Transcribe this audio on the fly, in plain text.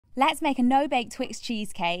Let's make a no-bake Twix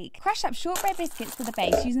cheesecake. Crush up shortbread biscuits for the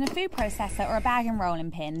base using a food processor or a bag and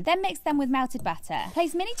rolling pin. Then mix them with melted butter.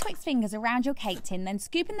 Place mini Twix fingers around your cake tin, then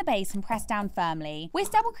scoop in the base and press down firmly.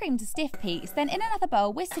 Whisk double cream to stiff peaks, then in another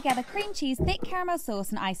bowl whisk together cream cheese, thick caramel sauce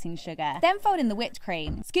and icing sugar. Then fold in the whipped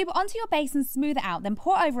cream. Scoop it onto your base and smooth it out, then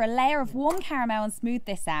pour over a layer of warm caramel and smooth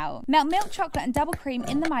this out. Melt milk chocolate and double cream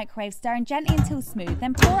in the microwave, stirring gently until smooth,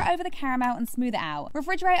 then pour it over the caramel and smooth it out.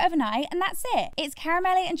 Refrigerate overnight and that's it. It's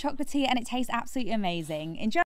caramelly and chocolatey and it tastes absolutely amazing. Enjoy!